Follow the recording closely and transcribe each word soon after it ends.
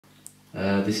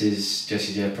This is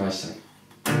Jessie J price tag.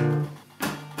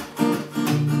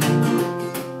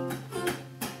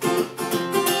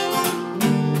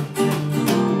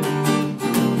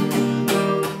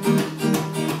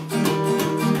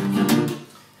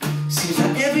 Seems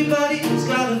like everybody's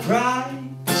got a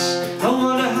price. I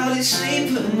wonder how they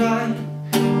sleep at night.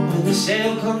 When the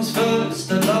sale comes first,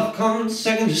 the love comes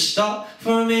second. Just stop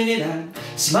for a minute and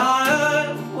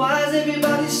smile. Why is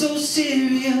everybody so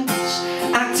serious?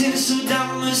 Acting so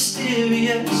damn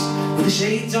mysterious. With the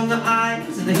shades on the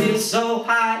eyes and the heels so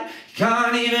high, you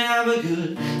can't even have a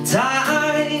good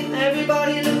time.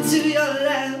 Everybody look to your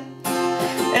left,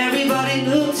 everybody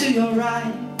look to your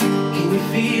right. Can you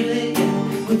feel it?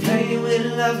 Yeah, we're playing with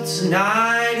love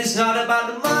tonight. It's not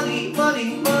about the money,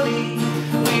 money, money.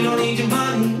 We don't need your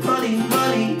money, money,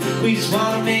 money. We just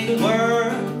wanna make the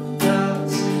world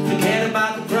dance. Forget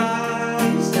about the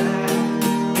price tag.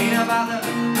 Ain't about the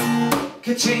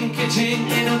ka-ching, ka-ching.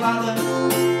 Ain't about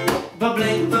the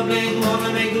bubbling, bubbling.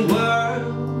 Wanna make the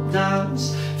world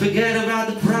dance. Forget about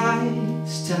the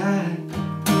price tag.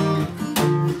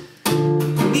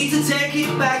 We need to take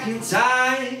it back in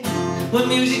time, when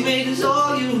music made us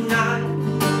all unite.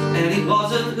 And it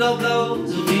wasn't low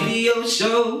blows or video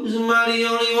shows. Am I the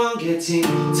only one getting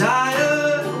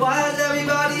tired? Why is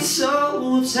everybody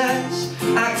so obsessed?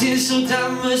 Acting so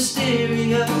damn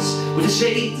mysterious. With the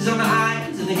shades on the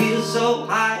eyes and the heels so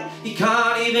high, you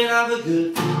can't even have a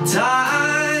good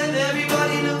time.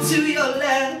 Everybody look to your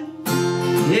left,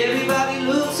 everybody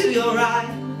look to your right.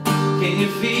 Can you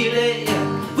feel it?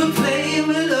 Yeah, we're playing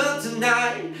with love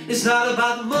tonight. It's not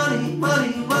about the money,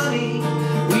 money, money.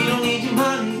 We don't need your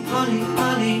money, money,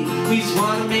 money. We just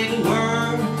wanna make the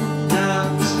world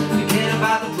dance. Forget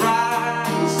about the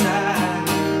price tag.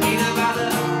 Ain't about the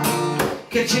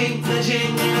ka-ching,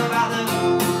 ka-ching. Ain't about the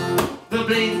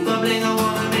bubbling, bubbling. I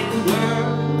wanna make the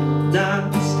world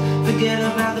dance. Forget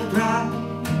about the price